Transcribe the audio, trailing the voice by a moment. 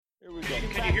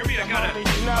Can you hear me? I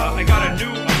got a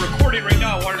new recording right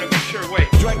now. I wanted to make sure. Wait.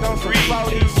 3, 2,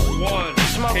 1.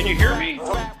 Can you hear me?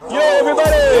 Yo,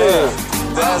 everybody!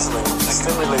 Dazzling,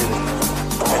 stimulating.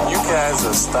 And you guys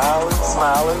are styling,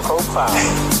 smiling,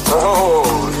 profiling.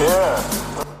 Oh, yeah.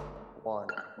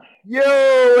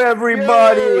 Yo,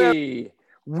 everybody!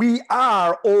 We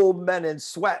are Old Men in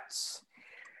Sweats.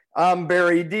 I'm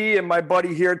Barry D and my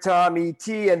buddy here, Tommy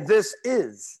T, and this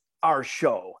is our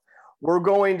show. We're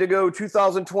going to go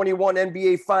 2021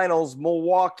 NBA Finals,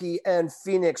 Milwaukee and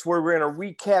Phoenix, where we're going to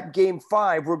recap Game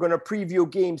 5. We're going to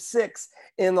preview Game 6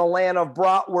 in the land of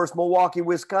bratwurst, Milwaukee,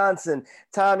 Wisconsin.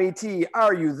 Tommy T,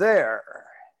 are you there?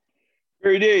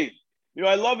 Barry D,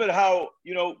 I love it how,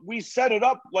 we set it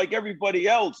up like everybody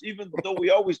else, even though we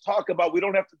always talk about we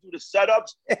don't have to do the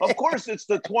setups. Of course, it's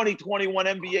the 2021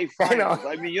 NBA Finals.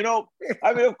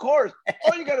 Of course.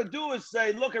 All you got to do is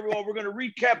say, look, everyone, we're going to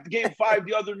recap Game 5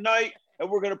 the other night, and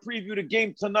we're going to preview the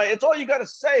game tonight. It's all you got to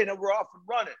say, and then we're off and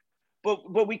running.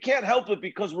 But we can't help it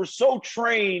because we're so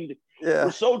trained. Yeah.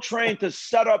 We're so trained to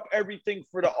set up everything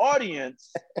for the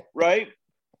audience, right?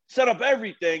 Set up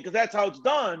everything because that's how it's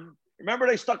done. Remember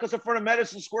they stuck us in front of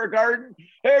Madison Square Garden?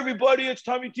 Hey, everybody, it's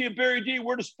Tommy T and Barry D.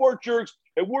 We're the Sport Jerks,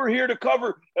 and we're here to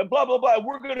cover, and blah, blah, blah.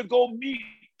 We're going to go meet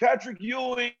Patrick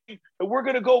Ewing, and we're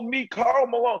going to go meet Karl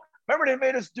Malone. Remember they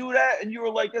made us do that, and you were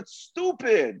like, that's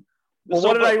stupid. Well,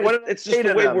 it's just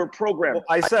the way we're programmed. Well,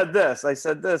 I said this. I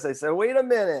said, wait a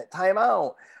minute, time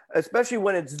out. Especially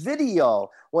when it's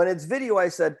video. When it's video, I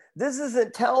said, this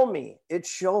isn't tell me, it's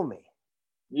show me.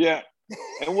 Yeah.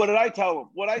 And what did I tell him?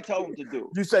 What I tell him to do?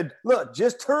 You said, look,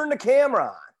 just turn the camera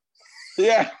on.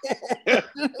 Yeah.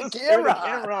 Camera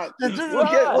on.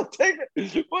 We'll take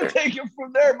it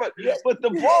from there. But the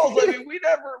balls, we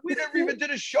never even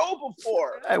did a show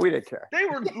before. We didn't care. They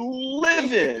were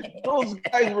livid. Those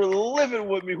guys were livid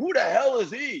with me. Who the hell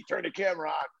is he? Turn the camera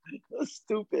on. That's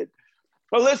stupid.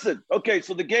 But listen, okay,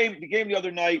 so the game the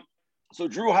other night, so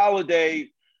Jrue Holiday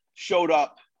showed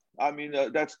up.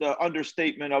 That's the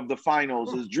understatement of the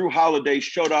finals is Jrue Holiday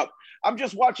showed up. I've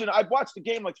watched the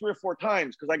game like 3 or 4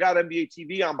 times because I got NBA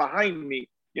TV on behind me,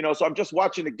 so I'm just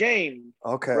watching the game.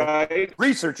 Okay. Right.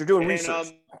 Research. You're doing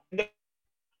research.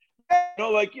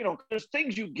 There's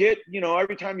things you get,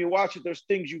 every time you watch it, there's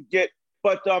things you get.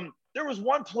 But there was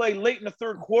one play late in the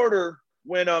third quarter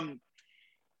when,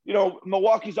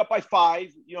 Milwaukee's up by 5.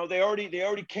 They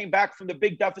already came back from the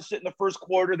big deficit in the first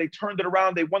quarter. They turned it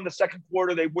around. They won the second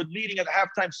quarter. They were leading at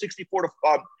halftime 64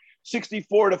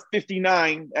 to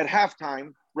 59 at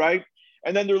halftime, right?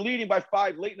 And then they're leading by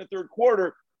 5 late in the third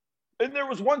quarter. And there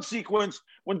was one sequence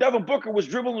when Devin Booker was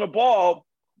dribbling the ball,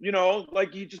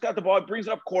 like he just got the ball, brings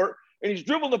it up court, and he's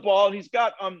dribbling the ball, and he's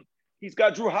got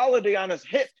Jrue Holiday on his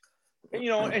hip. And,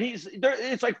 and he's there.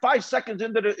 It's like 5 seconds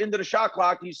into the shot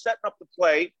clock. He's setting up the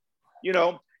play,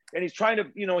 and he's trying to,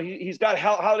 he's got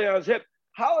Holiday on his hip.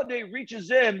 Holiday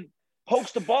reaches in,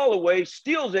 pokes the ball away,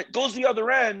 steals it, goes the other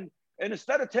end, and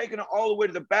instead of taking it all the way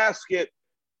to the basket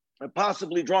and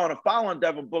possibly drawing a foul on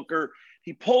Devin Booker,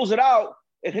 he pulls it out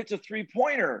and hits a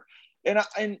 3-pointer. And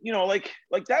like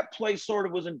that play sort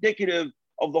of was indicative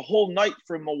of the whole night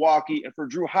for Milwaukee and for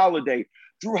Jrue Holiday.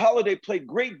 Jrue Holiday played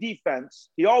great defense.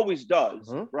 He always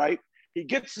does, right? He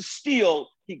gets the steal.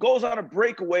 He goes on a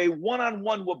breakaway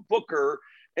one-on-one with Booker,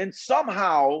 and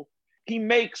somehow he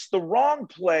makes the wrong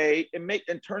play and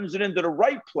turns it into the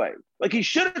right play. Like he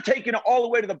should have taken it all the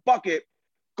way to the bucket,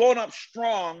 going up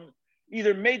strong,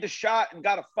 either made the shot and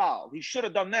got a foul. He should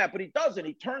have done that, but he doesn't.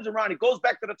 He turns around. He goes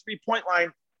back to the 3-point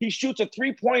line. He shoots a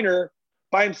 3-pointer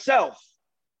by himself,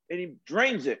 and he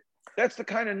drains it. That's the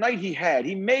kind of night he had.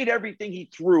 He made everything he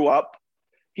threw up.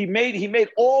 He made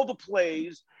all the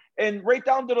plays. And right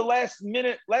down to the last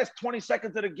 20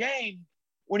 seconds of the game,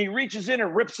 when he reaches in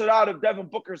and rips it out of Devin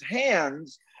Booker's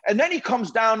hands, and then he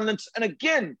comes down and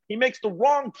again, he makes the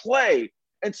wrong play.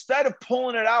 Instead of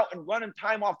pulling it out and running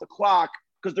time off the clock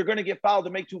because they're going to get fouled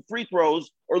to make 2 free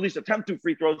throws, or at least attempt 2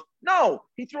 free throws. No,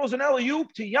 he throws an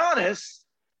alley-oop to Giannis.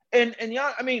 And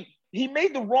he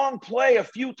made the wrong play a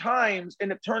few times,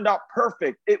 and it turned out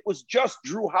perfect. It was just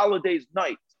Jrue Holiday's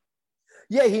night.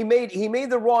 Yeah, he made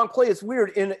the wrong play. It's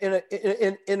weird.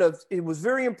 It was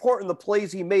very important the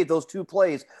plays he made, those 2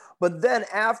 plays. But then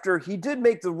after, he did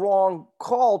make the wrong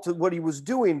call to what he was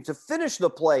doing to finish the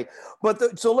play.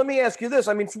 So let me ask you this.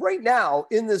 Right now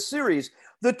in this series,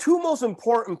 the 2 most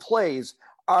important plays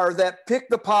are that pick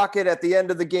the pocket at the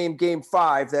end of the game, Game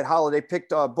 5, that Holiday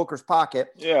picked Booker's pocket,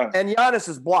 and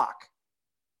Giannis's block.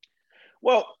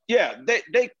 Well, yeah,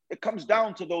 it comes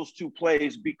down to those 2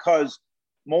 plays because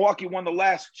Milwaukee won the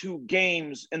last 2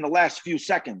 games in the last few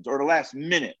seconds or the last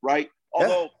minute, right?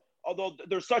 Although although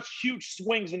there's such huge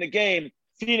swings in the game,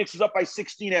 Phoenix is up by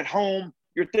 16 at home.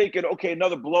 You're thinking, okay,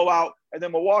 another blowout. And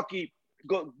then Milwaukee,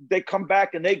 they come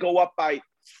back and they go up by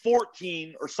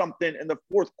 14 or something in the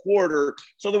fourth quarter.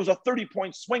 So there was a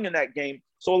 30-point swing in that game.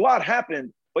 So a lot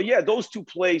happened. But, yeah, those two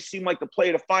plays seem like the play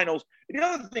of the finals. And the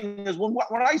other thing is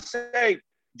when I say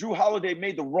Jrue Holiday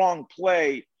made the wrong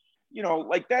play, you know,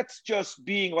 like that's just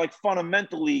being like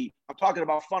fundamentally, I'm talking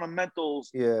about fundamentals,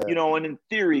 you know, and in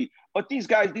theory. But these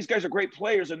guys are great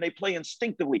players and they play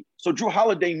instinctively. So Jrue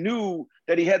Holiday knew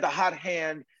that he had the hot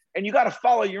hand, and you got to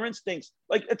follow your instincts.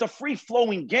 Like it's a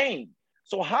free-flowing game.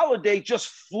 So Holiday just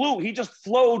flew. He just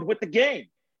flowed with the game.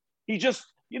 He just,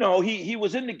 you know, he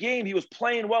was in the game. He was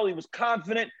playing well. He was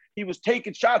confident. He was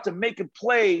taking shots and making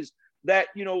plays that,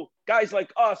 you know, guys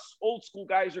like us, old school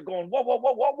guys, are going,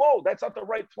 whoa, that's not the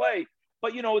right play.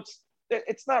 But, you know,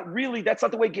 it's not really, that's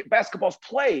not the way basketball's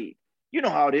played. You know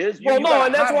how it is. And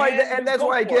that's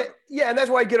why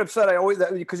I get upset.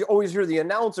 Because you always hear the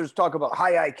announcers talk about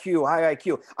high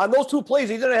IQ. On those two plays,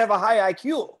 he didn't have a high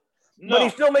IQ. No. But he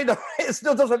still it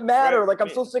still doesn't matter. Right. Like, I'm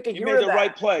so sick of hearing that. He made the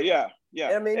right play, yeah.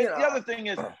 I mean, the other thing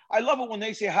is, I love it when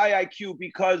they say high IQ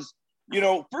because, you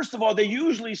know, first of all, they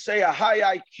usually say a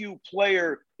high IQ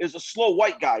player is a slow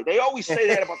white guy. They always say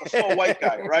that about the slow white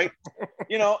guy, right?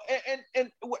 You know, and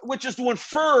which is to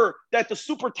infer that the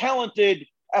super talented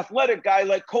athletic guy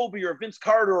like Kobe or Vince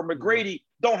Carter or McGrady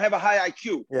don't have a high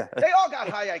IQ. Yeah. They all got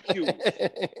high IQs.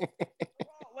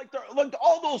 like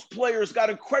all those players got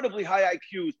incredibly high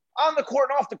IQs on the court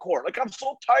and off the court. Like, I'm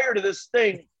so tired of this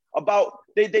thing about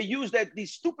they use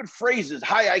these stupid phrases,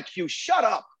 high IQ. Shut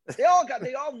up. They all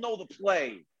know the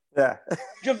play. Yeah.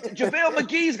 JaVale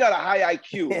McGee's got a high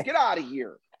IQ. Get out of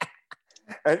here.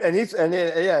 And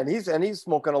he's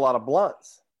smoking a lot of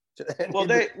blunts.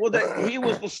 He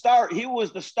was the star. He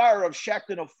was the star of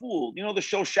Shaqtin' a Fool. You know the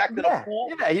show Shaqtin' a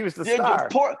Fool? Yeah, he was the star.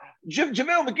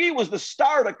 JaVale McGee was the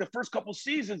star like the first couple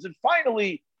seasons, and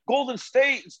finally Golden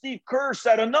State and Steve Kerr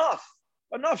said enough,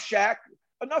 Shaq,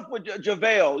 enough with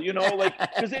JaVale. You know, like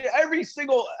because every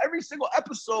single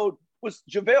episode was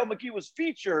JaVale McGee was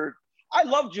featured. I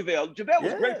love JaVale. JaVale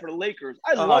was great for the Lakers.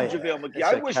 I love JaVale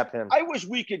McGee. I wish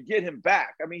we could get him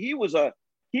back. I mean, he was an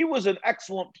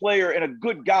excellent player and a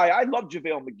good guy. I love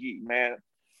JaVale McGee, man.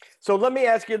 So let me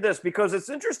ask you this, because it's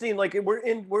interesting. Like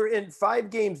we're in 5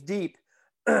 games deep,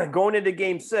 going into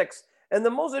Game 6, and the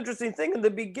most interesting thing in the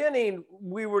beginning,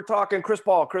 we were talking Chris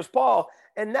Paul,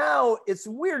 and now it's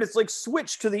weird. It's like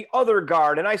switched to the other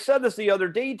guard. And I said this the other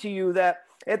day to you that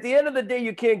at the end of the day,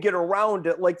 you can't get around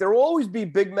it. Like there will always be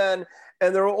big men,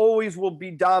 and there always will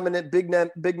be dominant big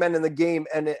men in the game,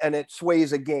 and it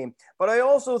sways a game. But I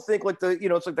also think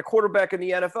it's like the quarterback in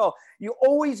the NFL. You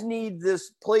always need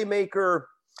this playmaker,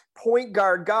 point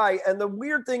guard guy. And the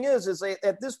weird thing is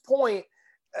at this point,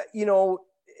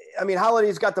 I mean,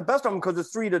 Holiday's got the best of them because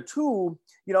it's 3-2. You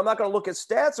know, I'm not going to look at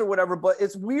stats or whatever, but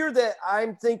it's weird that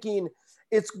I'm thinking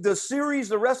it's the series.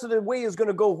 The rest of the way is going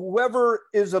to go whoever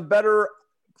is a better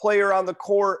player on the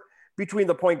court between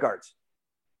the point guards.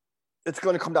 It's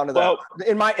going to come down to that.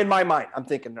 In my mind, I'm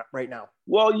thinking right now.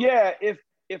 Well, yeah, if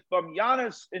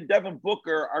Giannis and Devin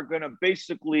Booker are going to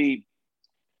basically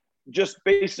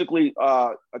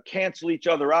cancel each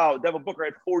other out. Devin Booker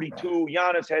had 42,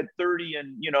 Giannis had 30,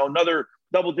 and another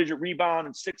double-digit rebound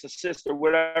and 6 assists or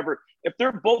whatever. If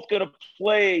they're both going to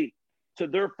play to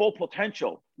their full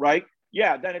potential, right?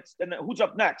 Yeah, then who's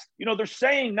up next? They're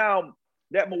saying now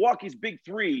that Milwaukee's big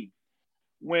three,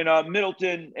 when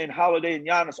Middleton and Holiday and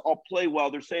Giannis all play well,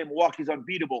 they're saying Milwaukee's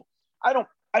unbeatable. I don't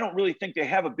really think they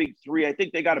have a big three. I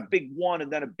think they got a big one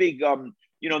and then a big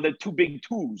the 2 big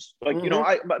twos. Like,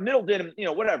 Middleton,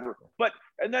 whatever. But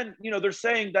and then they're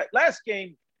saying that last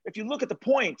game, if you look at the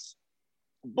points,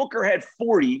 Booker had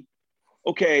 40,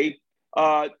 okay,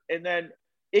 and then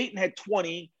Ayton had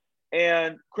 20,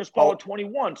 and Chris Paul had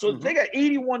 21. So they got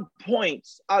 81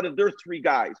 points out of their 3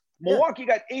 guys. Milwaukee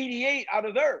got 88 out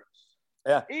of theirs.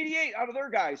 Yeah, 88 out of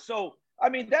their guys. So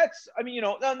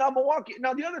now Milwaukee.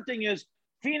 Now the other thing is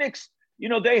Phoenix.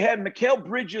 They had Mikal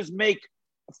Bridges make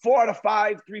 4 out of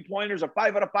 5 3-pointers or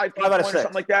 5 out of 5 3-pointers,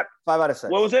 something like that. 5 out of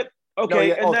 6. What was it?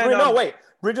 Okay, wait.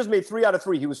 Bridges made 3 out of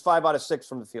 3. He was 5 out of 6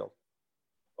 from the field.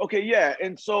 Okay, yeah,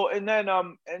 and then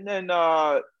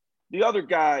the other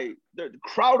guy, the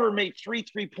Crowder made 3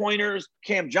 3-pointers.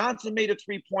 Cam Johnson made a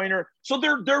 3-pointer. So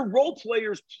their role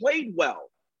players played well.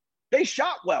 They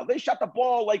shot well. They shot the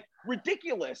ball like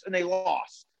ridiculous, and they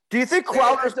lost. Do you think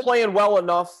Crowder's playing well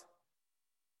enough?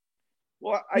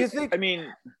 Well, let's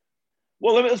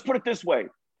put it this way.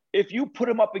 If you put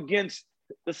him up against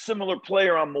the similar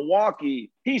player on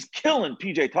Milwaukee, he's killing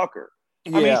PJ Tucker. I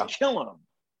mean, he's killing him.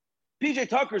 PJ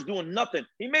Tucker's doing nothing.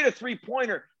 He made a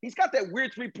 3-pointer. He's got that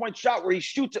weird 3-point shot where he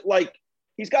shoots it like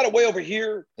he's got it way over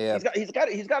here. Yeah. He's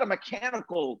got a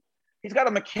mechanical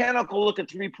looking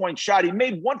 3-point shot. He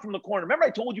made one from the corner. Remember I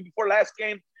told you before last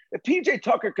game, if PJ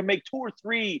Tucker can make 2 or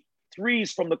 3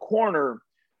 threes from the corner,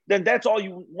 then that's all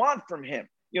you want from him.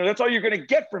 That's all you're going to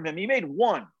get from him. He made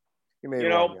one.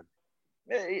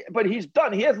 But he's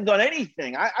done. He hasn't done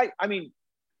anything. I mean,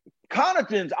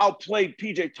 Connaughton's outplayed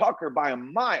PJ Tucker by a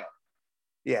mile.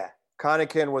 Yeah.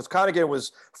 Connaughton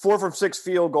was 4 from 6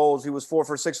 field goals. He was 4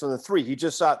 for 6 from the 3. He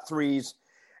just shot threes,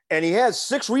 and he has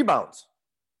 6 rebounds.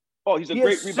 Oh, he's a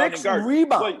great rebounding guard.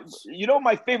 Rebounds. But,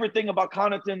 my favorite thing about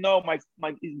Connaughton, though, my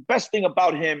best thing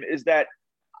about him is that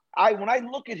when I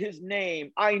look at his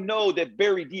name, I know that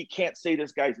Barry D can't say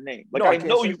this guy's name. Like, I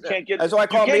know you can't get. That's why I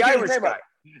call him the Irish guy.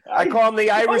 I call him the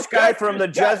Irish guy from the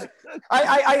Jesuit.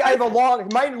 I have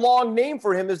my long name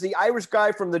for him is the Irish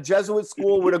guy from the Jesuit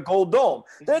school with a gold dome.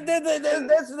 I'd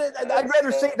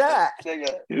rather say that.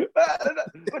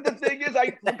 But the thing is,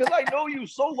 because I know you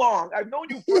so long, I've known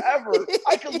you forever.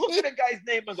 I can look at a guy's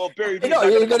name and go, Barry D. No,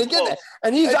 you're going to get that.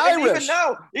 And he's Irish.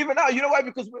 Even now, you know why?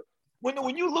 Because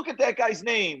when you look at that guy's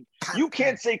name, you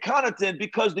can't say Connaughton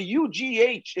because the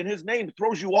UGH in his name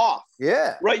throws you off.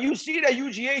 Yeah. Right. You see that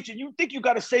UGH and you think you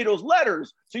got to say those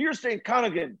letters. So you're saying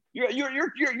Connaughton. You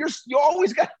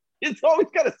always got. It's always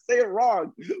got to say it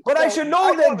wrong. But so I should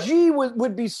know that G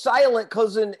would be silent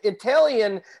because in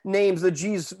Italian names the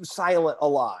G's silent a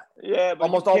lot. Yeah, but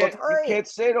almost all the time. You can't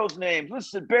say those names.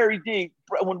 Listen, Barry D.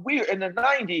 When we in the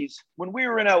 '90s, when we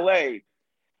were in LA.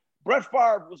 Brett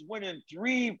Favre was winning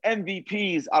 3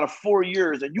 MVPs out of 4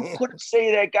 years, and you couldn't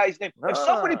say that guy's name. If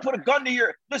somebody put a gun to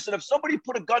your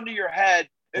head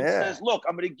and says, "Look,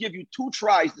 I'm going to give you 2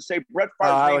 tries to say Brett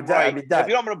Favre's name right. If you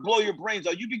don't, I'm going to blow your brains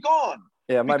out," you'd be gone.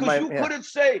 Yeah,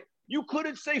 you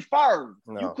couldn't say Favre.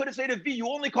 No. You couldn't say the V. You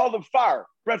only called him Favre.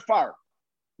 Brett Favre.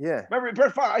 Yeah. Remember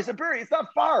Brett Favre? I said, Barry, it's not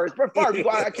Favre. It's Brett Favre. You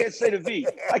go, I can't say the V.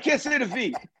 I can't say the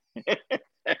V.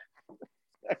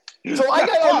 So wait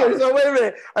a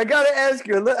minute. I got to ask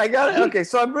you. Okay,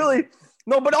 so I'm really –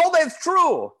 no, but all that's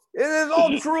true. It is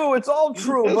all true. It's all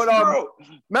true. But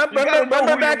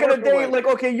remember back in the day, like,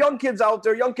 okay, young kids out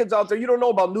there, you don't know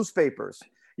about newspapers.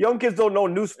 Young kids don't know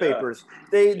newspapers.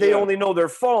 Yeah. They only know their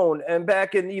phone. And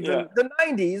back in even the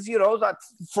 90s, not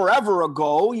forever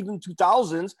ago, even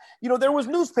 2000s, there was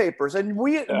newspapers. And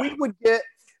we would get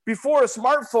 – before a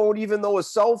smartphone, even though a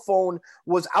cell phone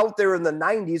was out there in the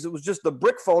 90s, it was just the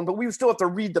brick phone, but we would still have to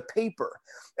read the paper.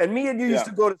 And me and you used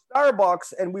to go to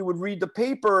Starbucks and we would read the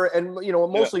paper and,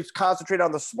 mostly concentrate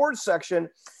on the sports section.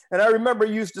 And I remember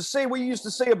you used to say what you used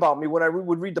to say about me when I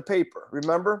would read the paper.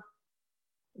 Remember?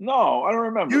 No, I don't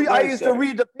remember. I used to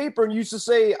read the paper and you used to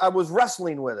say I was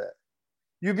wrestling with it.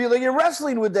 You'd be like, you're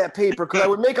wrestling with that paper because I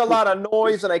would make a lot of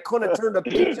noise and I couldn't turn the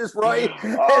pages right.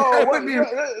 You're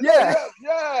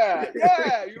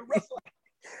wrestling.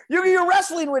 You're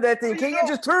wrestling with that thing. Can't you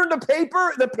just turn the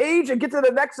page, and get to the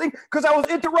next thing? Because I was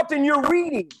interrupting your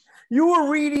reading. You were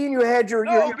reading. You had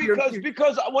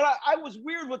because when I was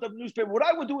weird with the newspaper. What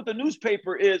I would do with the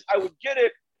newspaper is I would get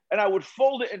it and I would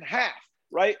fold it in half.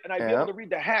 Right. And I'd be able to read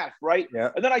the half. Right. Yeah.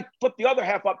 And then I flip the other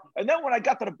half up. And then when I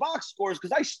got to the box scores,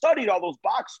 because I studied all those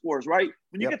box scores. Right.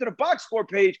 When you get to the box score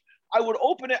page, I would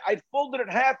open it. I'd fold it in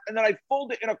half and then I'd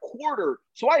fold it in a quarter.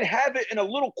 So I'd have it in a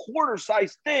little quarter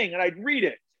size thing and I'd read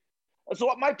it.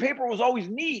 So my paper was always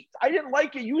neat. I didn't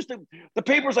like it. The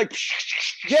paper's like.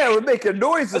 Yeah, it would make a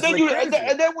noise. And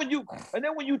then when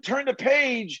you turn the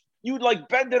page, you'd like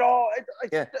bend it all.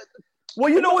 Well,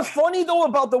 what's funny though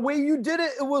about the way you did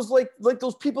it? It was like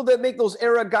those people that make those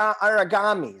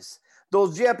origamis,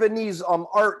 those Japanese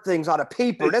art things out of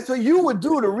paper. That's what you would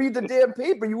do to read the damn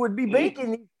paper. You would be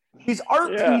making these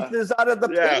art pieces out of the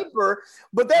paper,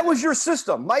 but that was your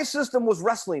system. My system was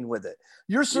wrestling with it.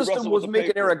 Your system was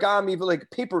making origami, but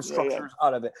like paper structures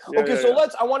out of it.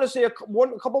 I want to say a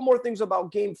couple more things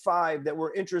about Game 5 that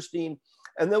were interesting,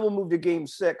 and then we'll move to Game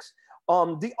 6.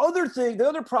 The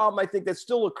other problem I think that's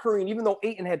still occurring, even though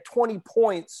Ayton had 20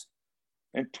 points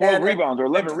and 12 rebounds or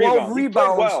 11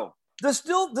 rebounds,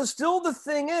 the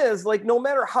thing is, like, no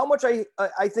matter how much I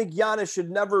think Giannis should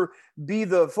never be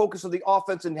the focus of the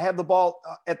offense and have the ball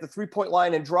at the 3-point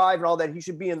line and drive and all that, he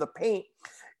should be in the paint.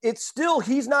 It's still,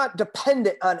 he's not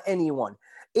dependent on anyone.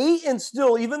 Ayton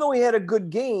still, even though he had a good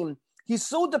game, he's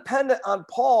so dependent on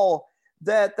Paul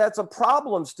that's a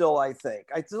problem still, I think.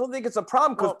 I still think it's a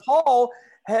problem because Paul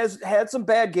has had some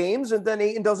bad games and then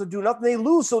Ayton doesn't do nothing. They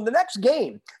lose. So the next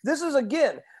game,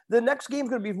 the next game is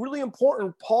going to be really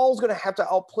important. Paul's going to have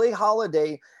to outplay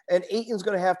Holiday and Ayton's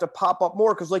going to have to pop up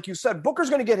more because, like you said, Booker's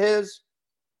going to get his.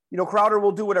 Crowder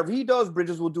will do whatever he does.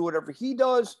 Bridges will do whatever he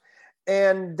does.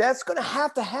 And that's going to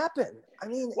happen. I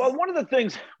mean, well, one of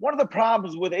the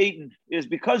problems with Ayton is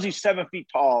because he's 7 feet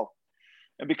tall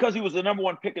and because he was the number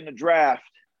one pick in the draft,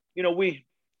 you remember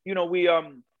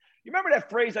that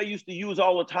phrase I used to use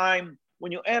all the time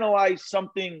when you analyze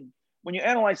something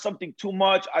too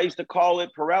much. I used to call it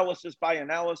paralysis by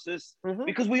analysis,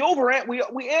 because we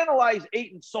analyze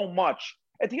Ayton so much.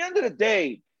 At the end of the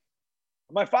day,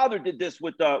 my father did this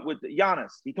with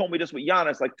Giannis. He told me this with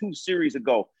Giannis like 2 series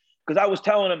ago, because I was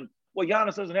telling him, well,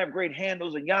 Giannis doesn't have great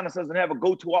handles and Giannis doesn't have a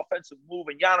go-to offensive move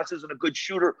and Giannis isn't a good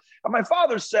shooter. And my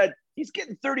father said, he's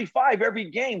getting 35 every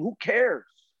game. Who cares?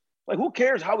 Like, who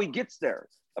cares how he gets there?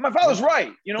 And my father's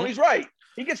right. He's right.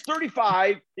 He gets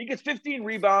 35. He gets 15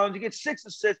 rebounds. He gets 6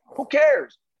 assists. Who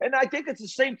cares? And I think it's the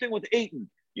same thing with Ayton.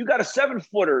 You got a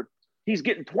 7-footer. He's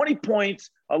getting 20 points,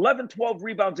 11, 12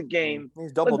 rebounds a game.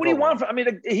 He's double. Like, what do you want?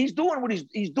 He's doing what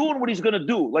he's going to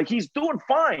do. Like, he's doing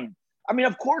fine. I mean,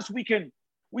 of course we can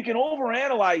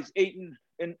overanalyze Ayton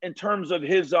in terms of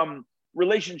his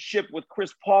relationship with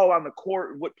Chris Paul on the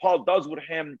court, what Paul does with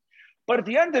him. But at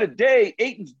the end of the day,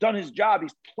 Ayton's done his job.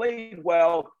 He's played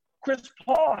well. Chris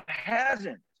Paul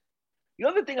hasn't. The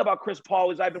other thing about Chris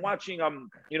Paul is I've been watching,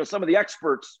 some of the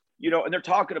experts, and they're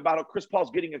talking about how Chris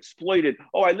Paul's getting exploited.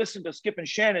 Oh, I listened to Skip and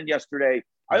Shannon yesterday.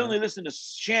 I only listen to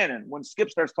Shannon. When Skip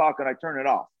starts talking, I turn it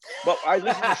off. But I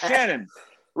listen to Shannon,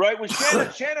 right? When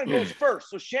Shannon goes first.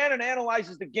 So Shannon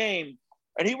analyzes the game,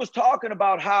 and he was talking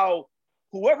about how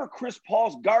whoever Chris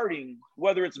Paul's guarding,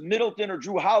 whether it's Middleton or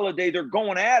Drew Holiday, they're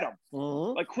going at him.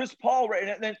 Like Chris Paul, right?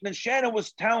 And then Shannon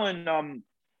was telling,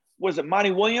 was it Monty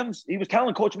Williams? He was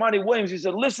telling Coach Monty Williams, he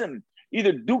said, listen,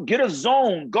 either get a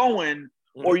zone going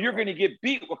or you're going to get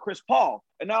beat with Chris Paul.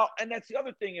 And that's the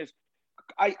other thing is,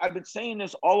 I've been saying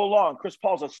this all along. Chris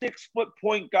Paul's a 6-foot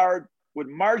point guard with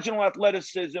marginal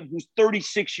athleticism who's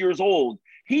 36 years old.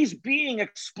 He's being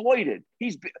exploited.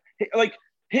 His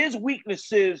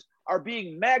weaknesses are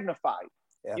being magnified.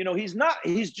 Yeah.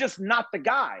 He's just not the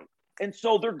guy. And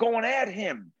so they're going at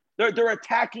him. They're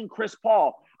attacking Chris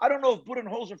Paul. I don't know if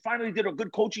Budenholzer finally did a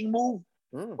good coaching move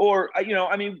or,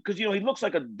 because, he looks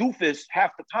like a doofus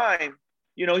half the time.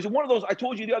 He's one of those, I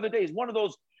told you the other day, he's one of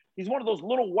those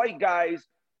little white guys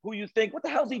who you think, what the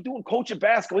hell is he doing coaching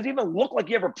basketball? Does he even look like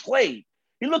he ever played?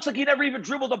 He looks like he never even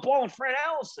dribbled the ball in Fran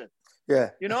Allison. Yeah.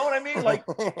 You know what I mean?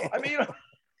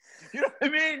 You know what I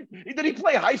mean? Did he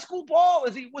play high school ball?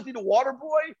 Was he the water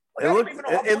boy?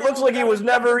 It looks like he was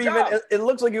never even. It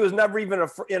looks like he was never even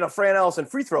in a Fran Allison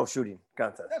free throw shooting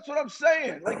contest. That's what I'm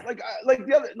saying. Like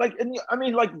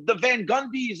the Van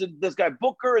Gundys and this guy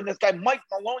Booker and this guy Mike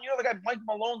Malone. The guy Mike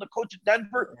Malone, the coach of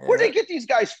Denver. Yeah. Where do they get these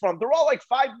guys from? They're all like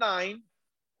 5'9",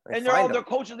 and they're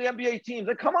coaching the NBA teams.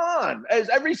 Like, come on,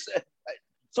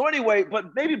 So anyway,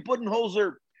 but maybe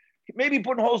Budenholzer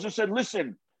said,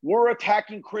 listen, we're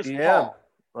attacking Chris Paul.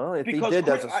 Well, if he did,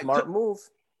 that's a smart move.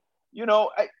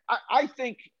 I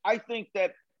think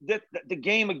that the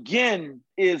game again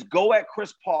is go at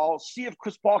Chris Paul, see if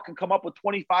Chris Paul can come up with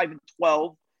 25 and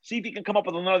 12, see if he can come up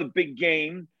with another big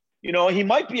game. He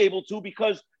might be able to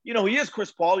because, he is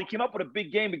Chris Paul. He came up with a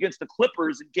big game against the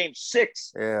Clippers in game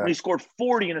 6 when he scored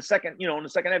 40 in the second, in the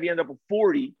second half, he ended up with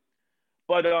 40.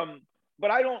 But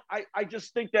I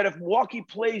just think that if Milwaukee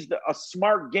plays a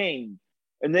smart game,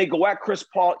 and they go at Chris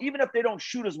Paul, even if they don't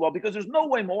shoot as well, because there's no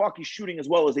way Milwaukee's shooting as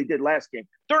well as they did last game.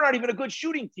 They're not even a good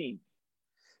shooting team.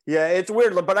 Yeah, it's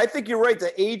weird, but I think you're right.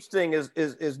 The age thing is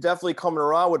definitely coming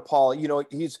around with Paul.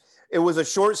 It was a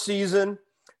short season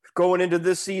going into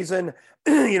this season.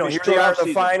 Here they are in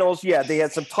the finals. Yeah, they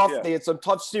had some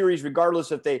tough series,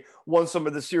 regardless if they won some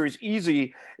of the series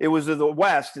easy. It was in the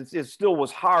West. It still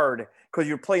was hard because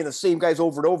you're playing the same guys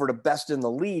over and over, the best in the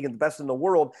league and the best in the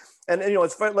world. And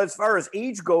as far as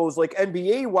age goes, like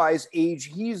NBA wise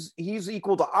age, he's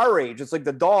equal to our age. It's like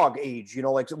the dog age,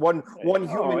 like one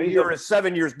human year is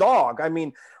 7 years dog. I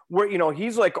mean,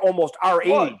 he's like almost our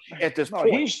age at this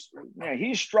point.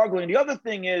 He's struggling. The other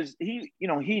thing is he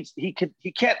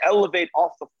can't elevate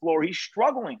off the floor. He's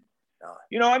struggling.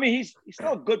 He's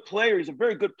still a good player. He's a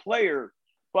very good player,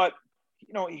 but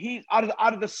he's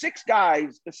out of the 6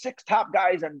 guys, the 6 top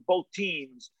guys on both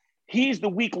teams, he's the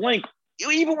weak link.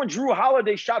 Even when Drew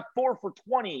Holiday shot 4 for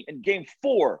 20 in game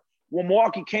 4, when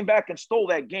Milwaukee came back and stole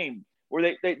that game,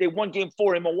 where they won game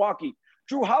 4 in Milwaukee,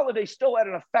 Drew Holiday still had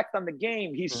an effect on the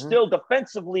game. He's still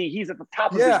defensively, he's at the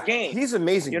top of his game. He's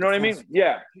amazing. You know what I mean?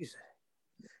 Yeah.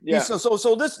 So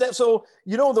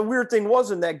the weird thing was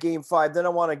in that game 5, then I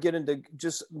want to get into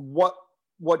just what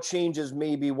what changes,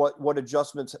 maybe what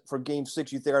adjustments for Game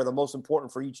 6 you think are the most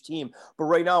important for each team. But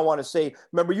right now, I want to say,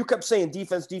 remember, you kept saying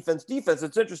defense, defense, defense.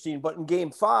 It's interesting, but in Game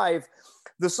 5,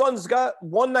 the Suns got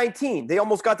 119. They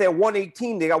almost got that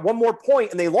 118. They got one more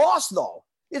point, and they lost, though.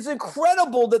 It's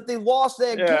incredible that they lost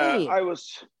that game.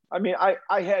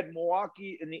 I had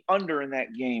Milwaukee in the under in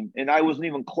that game, and I wasn't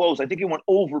even close. I think it went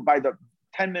over by the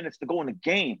 10 minutes to go in the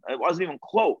game. It wasn't even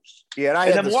close. Yeah, and I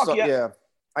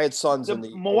had Suns in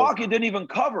the Milwaukee didn't even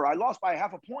cover. I lost by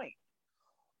half a point.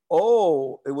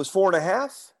 Oh, it was 4.5? I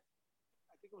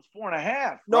think it was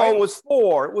 4.5. No, right? it was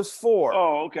 4. It was 4.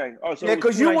 Oh, okay. Oh, so yeah,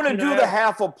 because you wouldn't do the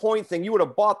half a point thing. You would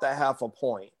have bought the half a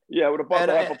point. Yeah, I would have bought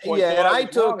the half a point. Yeah, so and I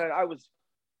took. I was.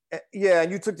 Yeah, and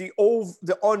you took the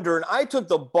under, and I took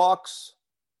the Bucks.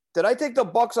 Did I take the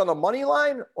Bucks on the money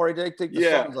line, or did I take the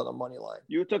Suns on the money line?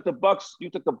 You took the Bucks. You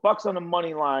took the Bucks on the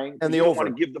money line, and the you over. You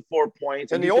want to give the 4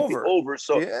 points, and the over.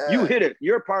 So you hit it.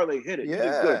 Your parlay hit it. Yeah. You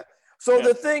did good.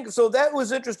 So that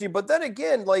was interesting. But then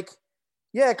again,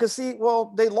 because they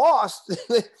lost.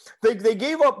 they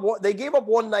gave up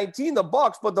 119, the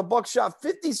Bucks, but the Bucks shot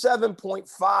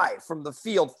 57.5 from the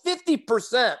field,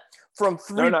 50% from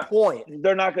 3-point.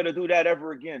 They're not going to do that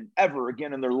ever again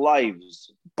in their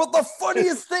lives. But the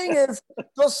funniest thing is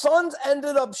the Suns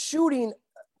ended up shooting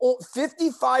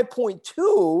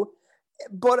 55.2,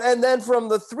 and then from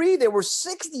the 3 they were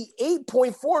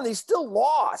 68.4, and they still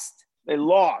lost. They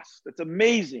lost. It's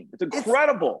amazing. It's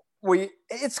incredible.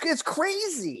 It's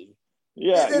crazy.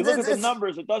 Yeah, you look at the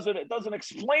numbers. It doesn't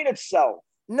explain itself.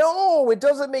 No, it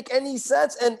doesn't make any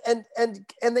sense. And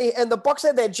the Bucks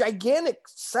had that gigantic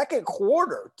second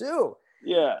quarter too.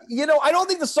 Yeah. I don't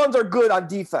think the Suns are good on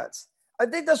defense. I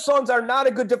think the Suns are not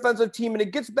a good defensive team, and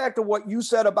it gets back to what you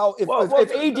said about if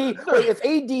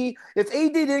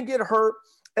AD didn't get hurt.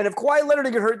 And if Kawhi Leonard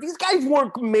didn't get hurt, these guys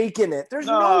weren't making it. There's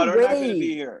no they're way. not going to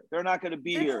be here. They're not going to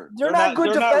be here. They're not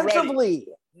good defensively.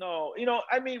 No,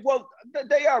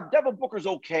 they are. Devin Booker's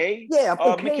okay. Yeah,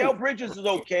 okay. Mikal Bridges is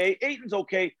okay. Ayton's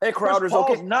okay. And Crowder's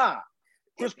okay.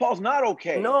 Chris Paul's not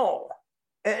okay. No.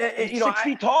 He's 6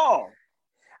 feet tall.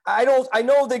 I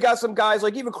know they got some guys,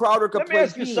 like even Crowder could play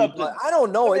D, but I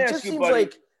don't know. It just seems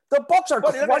like the Bucks are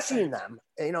crushing them.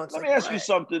 Let me ask you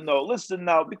something, though. Listen,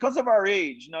 now, because of our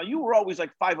age, now you were always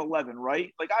like 5'11",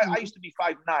 right? Like I used to be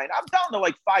 5'9". I'm down to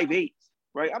like 5'8",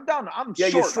 right? I'm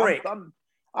short. You're straight.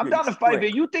 I'm down to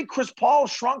 5'8". You think Chris Paul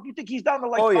shrunk? You think he's down to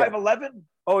like 5'11"?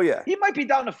 Oh yeah. He might be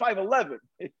down to 5'11".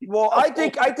 Well, I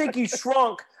think he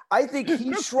shrunk. I think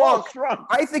he shrunk.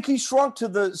 I think he shrunk to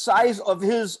the size of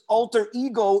his alter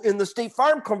ego in the State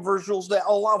Farm commercials. That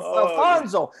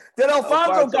Alfonso, that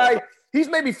Alfonso guy, he's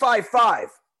maybe 5'5",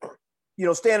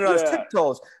 standing on his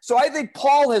tiptoes. So I think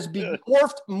Paul has been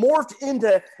morphed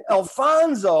into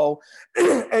Alfonso,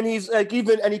 and he's like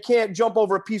and he can't jump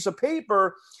over a piece of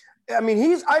paper. I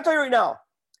mean, I tell you right now,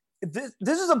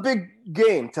 this is a big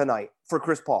game tonight for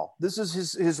Chris Paul. This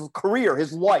is his career,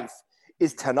 his life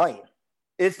is tonight.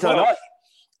 It's tonight.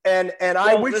 And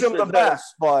I wish him the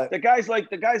best, but the guys like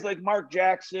Mark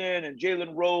Jackson and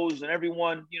Jalen Rose and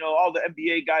everyone, all the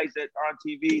NBA guys that are on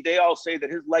TV, they all say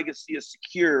that his legacy is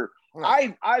secure.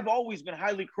 I've always been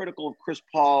highly critical of Chris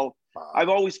Paul. I've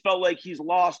always felt like he's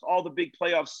lost all the big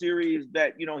playoff series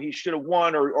that he should have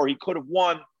won or he could have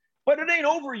won, but it ain't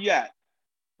over yet.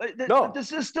 No.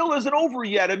 This still isn't over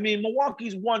yet. I mean,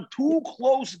 Milwaukee's won 2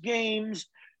 close games.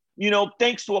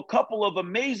 Thanks to a couple of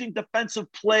amazing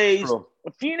defensive plays. True.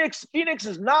 Phoenix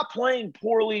is not playing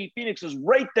poorly. Phoenix is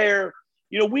right there.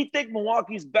 We think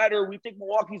Milwaukee's better. We think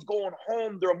Milwaukee's going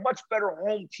home. They're a much better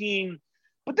home team.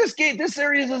 But this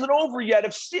series isn't over yet.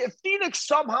 If Phoenix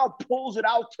somehow pulls it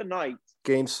out tonight,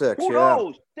 Game 6, who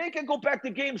knows? They can go back to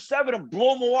Game 7 and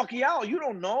blow Milwaukee out. You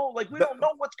don't know. We don't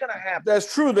know what's going to happen.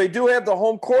 That's true. They do have the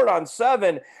home court on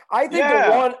 7. I think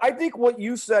I think what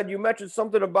you said, you mentioned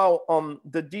something about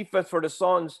the defense for the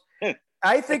Suns.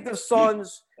 I think the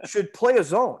Suns should play a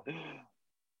zone.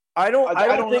 I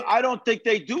don't think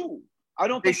they do. I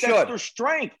don't think that's their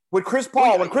strength. With Chris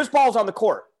Paul, when Chris Paul's on the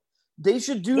court, they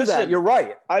should do that. You're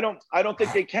right. I don't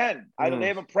think they can. They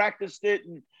haven't practiced it,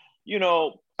 and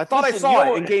I thought I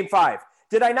saw it in Game 5.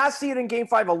 Did I not see it in Game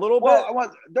 5 a little bit?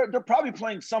 Well, they're probably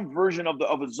playing some version of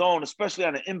a zone, especially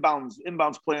on an inbounds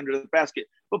play under the basket.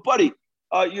 But buddy,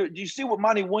 do you see what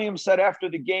Monty Williams said after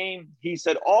the game? He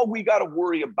said all we got to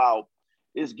worry about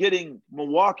is getting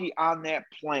Milwaukee on that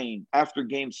plane after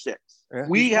Game 6. Yeah,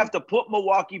 we have to put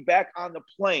Milwaukee back on the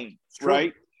plane,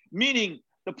 right? Meaning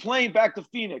the plane back to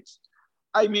Phoenix.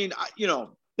 I mean,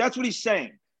 that's what he's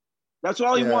saying. That's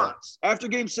all he wants. After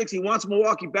Game 6, he wants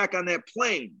Milwaukee back on that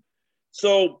plane.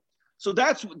 So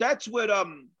that's what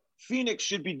Phoenix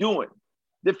should be doing.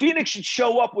 The Phoenix should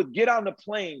show up with "Get on the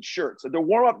Plane" shirts. Their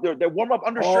warm up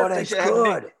undershirts. Oh, that's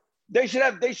good. They should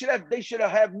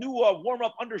have new warm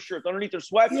up undershirts underneath their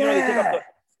sweats. Yeah.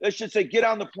 They should say "Get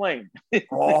on the plane."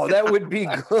 Oh, that would be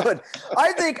good.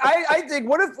 I think.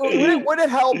 What if would it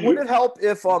help? Would it help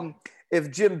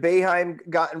if Jim Boeheim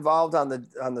got involved on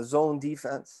the zone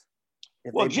defense?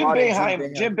 Well, Jim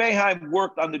Boeheim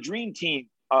worked on the Dream Team.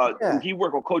 He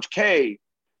worked with Coach K,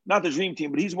 not the Dream Team,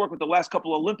 but he's worked with the last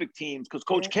couple of Olympic teams because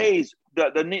Coach K's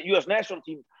the U.S. national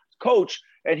team coach,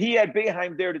 and he had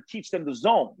Boeheim there to teach them the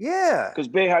zone. Yeah, because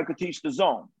Boeheim could teach the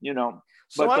zone.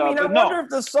 So I wonder if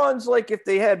the Suns, like, if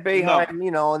they had Boeheim,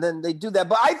 and then they do that.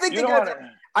 But I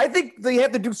think they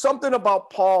have to do something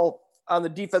about Paul on the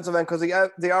defensive end because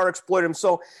they are exploiting him.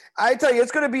 So I tell you,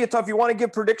 it's going to be a tough. You want to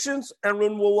give predictions, and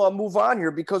then we'll move on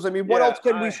here because what else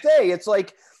can we say? It's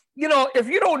like, if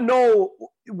you don't know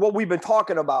what we've been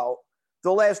talking about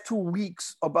the last 2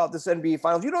 weeks about this NBA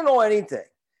Finals, you don't know anything.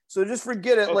 So just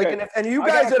forget it. Okay. Like, and you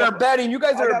guys that are betting,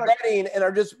 and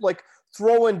are just like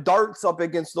throwing darts up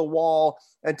against the wall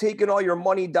and taking all your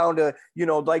money down to,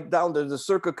 down to the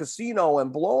Circa Casino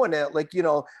and blowing it, like,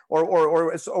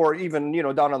 or even,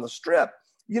 down on the strip.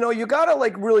 You got to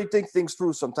like really think things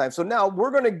through sometimes. So now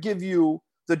we're going to give you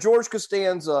the George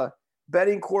Costanza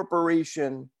Betting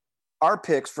Corporation, our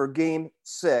picks for Game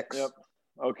 6 of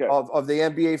the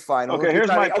NBA Final. Okay, here's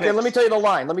my picks. Okay, let me tell you the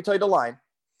line.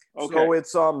 Okay. So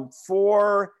it's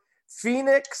for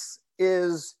Phoenix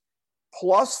is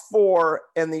 +4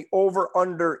 and the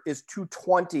over-under is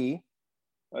 220.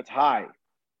 That's high.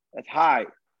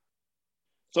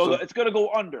 So it's going to go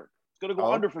under. It's going to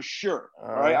go under for sure. All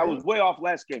right. I was way off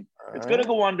last game. It's going to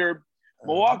go under.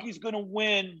 Milwaukee's going to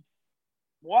win.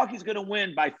 Milwaukee's going to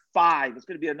win by 5. It's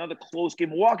going to be another close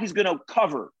game. Milwaukee's going to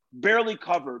barely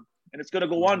cover, and it's going to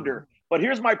go under. But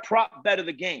here's my prop bet of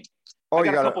the game. I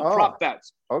got a couple prop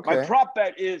bets. Okay. My prop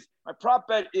bet is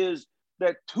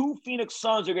that 2 Phoenix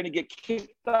Suns are going to get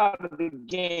kicked out of the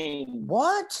game.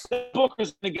 What?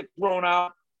 Booker's going to get thrown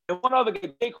out, and one other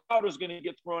guy, Jay Crowder's going to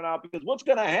get thrown out because what's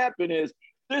going to happen is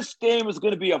this game is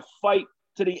going to be a fight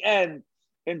to the end,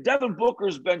 and Devin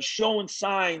Booker's been showing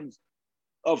signs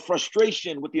of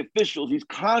frustration with the officials. He's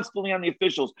constantly on the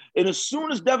officials, and as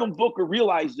soon as Devin Booker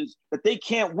realizes that they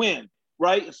can't win,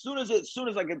 right? As soon as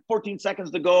like 14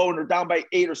 seconds to go and they're down by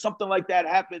 8 or something like that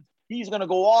happens, he's going to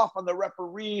go off on the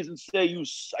referees and say,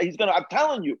 I'm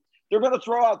telling you, they're going to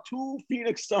throw out 2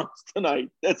 Phoenix Suns tonight.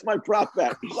 That's my prop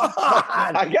bet.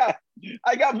 I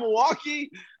got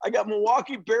Milwaukee. I got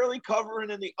Milwaukee barely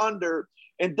covering in the under,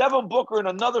 and Devin Booker and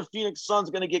another Phoenix Suns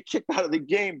going to get kicked out of the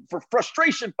game for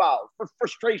frustration fouls. For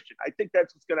frustration. I think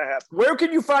that's what's going to happen. Where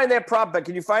can you find that prop bet?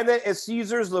 Can you find that at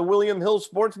Caesars, the William Hill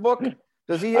Sportsbook?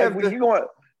 Does he have?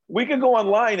 We can go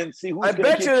online and see who's. I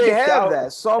bet you they have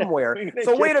that somewhere.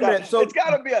 So wait a minute. So it's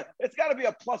got to be a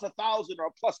 +1,000 or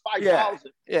a +5,000.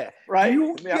 Yeah. Right.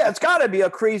 It's got to be a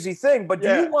crazy thing. But do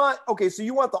you want? Okay, so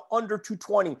you want the under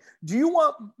 220. Do you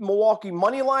want Milwaukee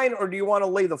money line or do you want to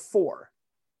lay the 4?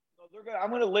 No, I'm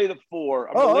going to lay the 4.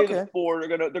 I'm going to lay the 4.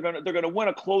 They're going to win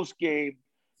a close game.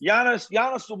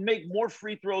 Giannis will make more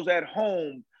free throws at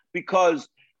home because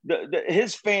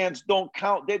his fans don't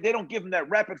count. They don't give him that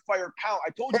rapid fire count. I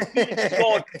told you Phoenix is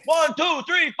going 1, 2,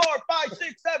 3, 4, 5,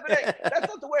 6, 7, 8. That's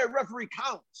not the way a referee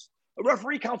counts. A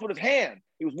referee counts with his hand.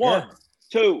 He was 1,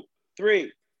 2,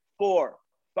 3, 4,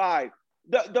 5.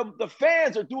 The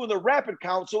fans are doing the rapid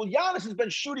count. So Giannis has been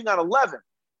shooting on 11.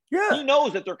 Yeah. He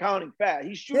knows that they're counting fast.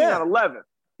 He's shooting on 11.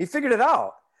 He figured it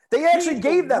out. They actually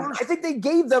gave them. I think they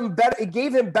gave them better. It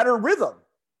gave him better rhythm.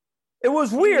 It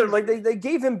was weird. Like they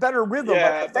gave him better rhythm,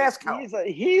 like fast count.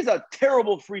 He's a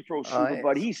terrible free throw shooter,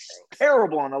 but he's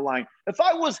terrible on the line. If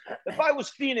I was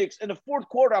Phoenix in the fourth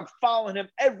quarter, I'm following him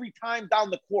every time down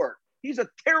the court. He's a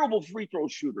terrible free throw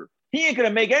shooter. He ain't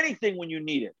gonna make anything when you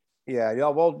need it. Yeah.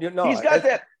 Well, he's got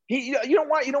that. You know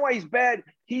why he's bad.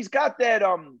 He's got that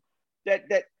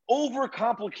that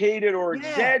overcomplicated or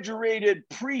exaggerated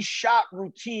pre-shot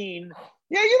routine.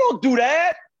 Yeah, you don't do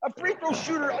that. A free throw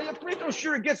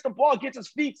shooter gets the ball, gets his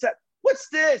feet set. What's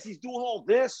this? He's doing all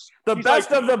this. He's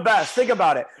best of the best. Think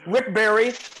about it. Rick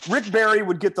Barry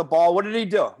would get the ball. What did he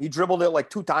do? He dribbled it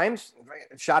like 2 times,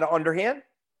 shot it underhand.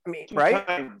 I mean, 2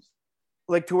 times.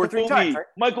 Like 2 or 3 times. Right?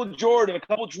 Michael Jordan, a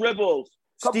couple dribbles.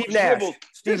 Steve Nash.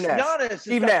 Steve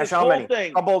Nash. How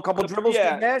many? Couple dribbles.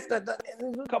 Yeah. Steve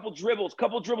Nash. Couple dribbles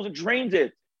and drains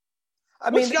it.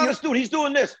 What's Giannis doing? He's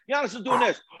doing this. Giannis is doing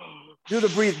this. Do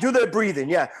the breathing,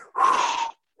 yeah.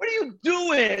 What are you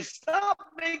doing? Stop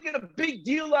making a big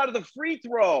deal out of the free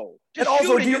throw. Just and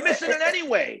also, you're missing it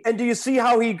anyway. And do you see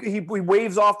how he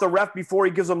waves off the ref before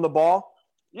he gives him the ball?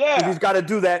 Yeah. He's got to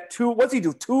do that what's he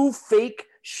do? 2 fake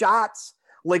shots,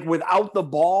 like without the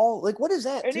ball. Like, what is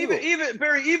that? And even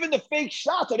Barry, even the fake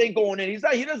shots that ain't going in.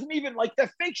 He doesn't even like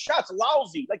that fake shot's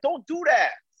lousy. Like, don't do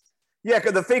that. Yeah,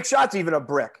 because the fake shot's even a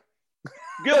brick.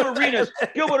 Gilbert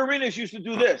Arenas used to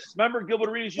do this. Remember, Gilbert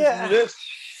Arenas used to do this.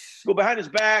 Go behind his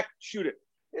back, shoot it.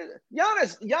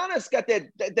 Giannis got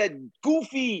that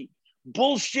goofy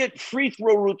bullshit free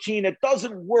throw routine that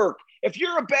doesn't work. If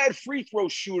you're a bad free throw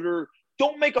shooter,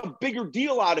 don't make a bigger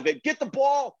deal out of it. Get the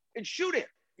ball and shoot it.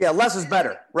 Yeah, less is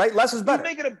better, right? Less is better.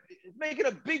 He's making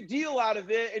a big deal out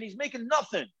of it, and he's making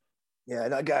nothing. Yeah,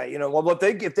 that guy,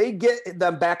 if they get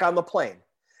them back on the plane,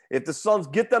 if the Suns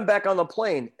get them back on the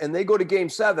plane and they go to Game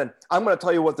 7, I'm going to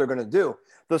tell you what they're going to do.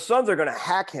 The Suns are going to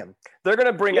hack him. They're going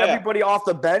to bring everybody off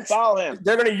the bench. Foul him.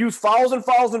 They're going to use fouls, and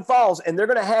they're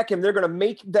going to hack him. They're going to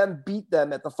make them beat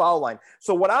them at the foul line.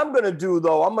 So what I'm going to do,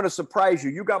 though, I'm going to surprise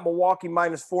you. You got Milwaukee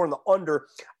 -4 in the under.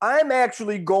 I'm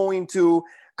actually going to,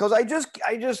 because I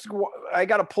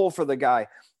got to pull for the guy.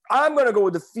 I'm going to go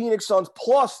with the Phoenix Suns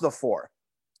plus the 4.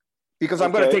 Because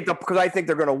I'm going to take because I think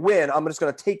they're going to win. I'm just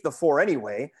going to take the 4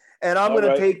 anyway. And I'm going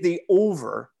to take the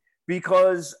over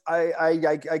because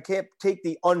I can't take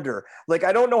the under. Like,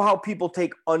 I don't know how people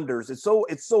take unders. It's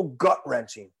so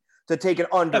gut-wrenching to take an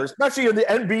under, especially in the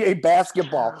NBA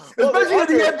basketball.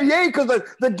 Especially in the NBA because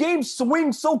the game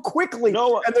swings so quickly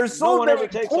and there's so many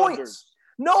points.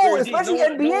 No, especially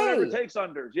NBA. No one ever takes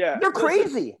unders. Yeah. They're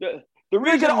crazy. The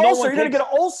reason you're going to get an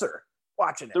ulcer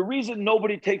watching it. The reason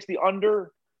nobody takes the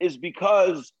under is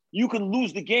because you can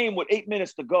lose the game with 8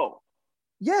 minutes to go.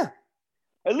 Yeah.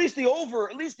 At least the over,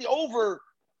 if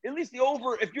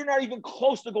you're not even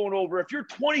close to going over, if you're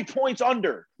 20 points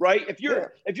under, right? If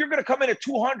you're going to come in at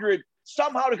 200,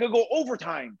 somehow it could go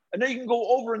overtime. And then you can go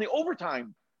over in the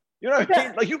overtime. You know what I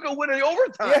mean? Like, you can win in the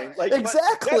overtime. Yeah, like,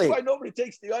 exactly. That's why nobody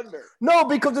takes the under. No,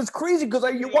 because it's crazy.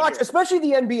 Because you watch, especially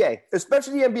the NBA,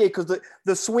 because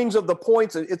the swings of the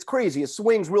points, it's crazy. It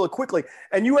swings really quickly,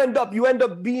 and you end up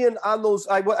being on those.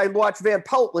 I watch Van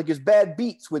Pelt, like his bad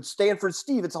beats with Stanford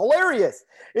Steve. It's hilarious.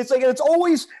 It's like, and it's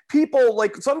always people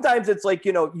like, sometimes it's like,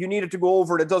 you need it to go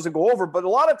over and it doesn't go over, but a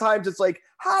lot of times it's like,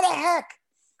 how the heck?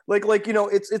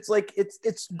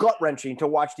 It's gut wrenching to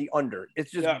watch the under.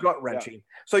 It's just gut wrenching. Yeah.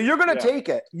 So you're going to take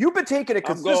it. You've been taking it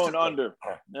consistently. I'm going under.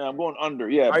 Yeah, I'm going under.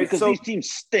 Yeah, because these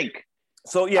teams stink.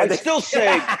 So yeah, I still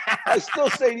say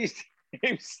these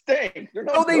teams stink. They're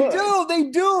not They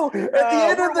do. At the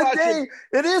end of the day,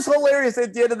 it is hilarious.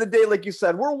 At the end of the day, like you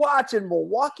said, we're watching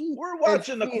Milwaukee. We're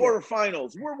watching the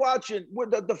quarterfinals. We're watching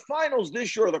the finals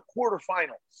this year. Are the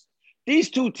quarterfinals.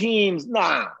 These two teams,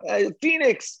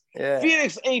 Phoenix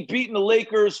ain't beating the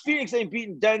Lakers. Phoenix ain't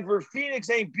beating Denver. Phoenix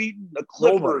ain't beating the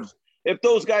Clippers. If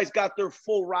those guys got their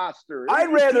full roster.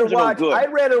 I'd rather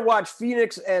watch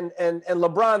Phoenix and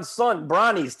LeBron's son,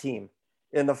 Bronny's team,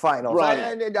 in the finals.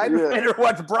 I'd rather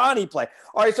watch Bronny play.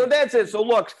 All right, so that's it. So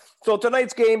look,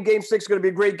 tonight's game 6 is going to be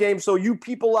a great game. So you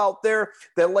people out there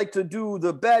that like to do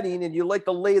the betting and you like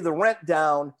to lay the rent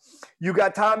down, you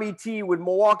got Tommy T with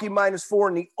Milwaukee -4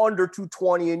 in the under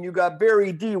 220, and you got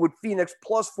Barry D with Phoenix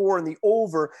 +4 in the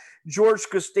over. George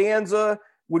Costanza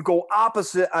would go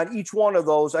opposite on each one of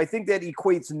those. I think that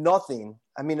equates nothing.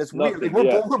 I mean, it's weird.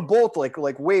 We're both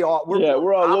like way off.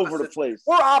 We're all over the place.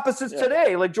 We're opposites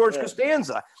today, like George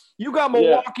Costanza. You got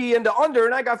Milwaukee in the under,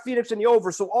 and I got Phoenix in the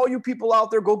over. So all you people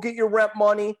out there, go get your rent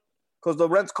money, because the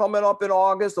rent's coming up in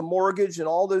August, the mortgage and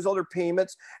all those other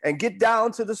payments, and get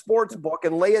down to the sports book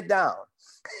and lay it down.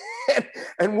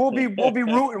 and we'll be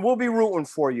rooting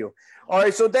for you. All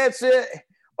right, so that's it.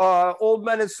 Old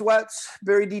Men in Sweats,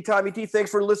 Barry D, Tommy T.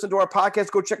 Thanks for listening to our podcast.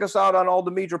 Go check us out on all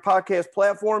the major podcast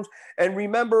platforms. And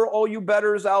remember, all you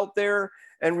bettors out there,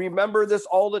 and remember this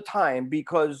all the time,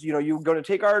 because you're going to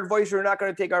take our advice or you're not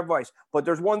going to take our advice. But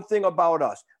there's one thing about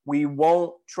us: we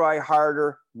won't try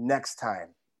harder next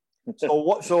time.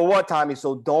 So what, Tommy?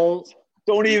 So don't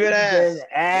even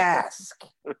ask.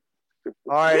 All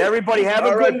right, everybody, have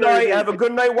a good night. Have a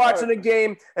good night watching the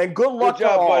game, and good luck to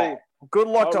all. Buddy. Good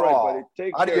luck to all. Buddy.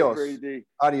 Take Adios. Care, Brady.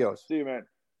 Adios. See you, man.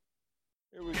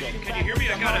 Here we go. Can you hear me?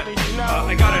 I got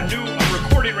a new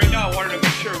recording right now. I wanted to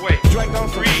make sure. Wait. 3, 2,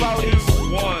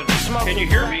 1. Can you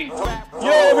hear me?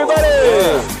 Yeah, everybody.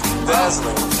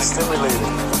 Dazzling,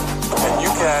 stimulating. And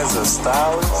you guys are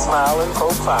styling, smiling,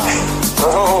 profiling.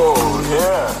 Oh,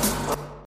 yeah.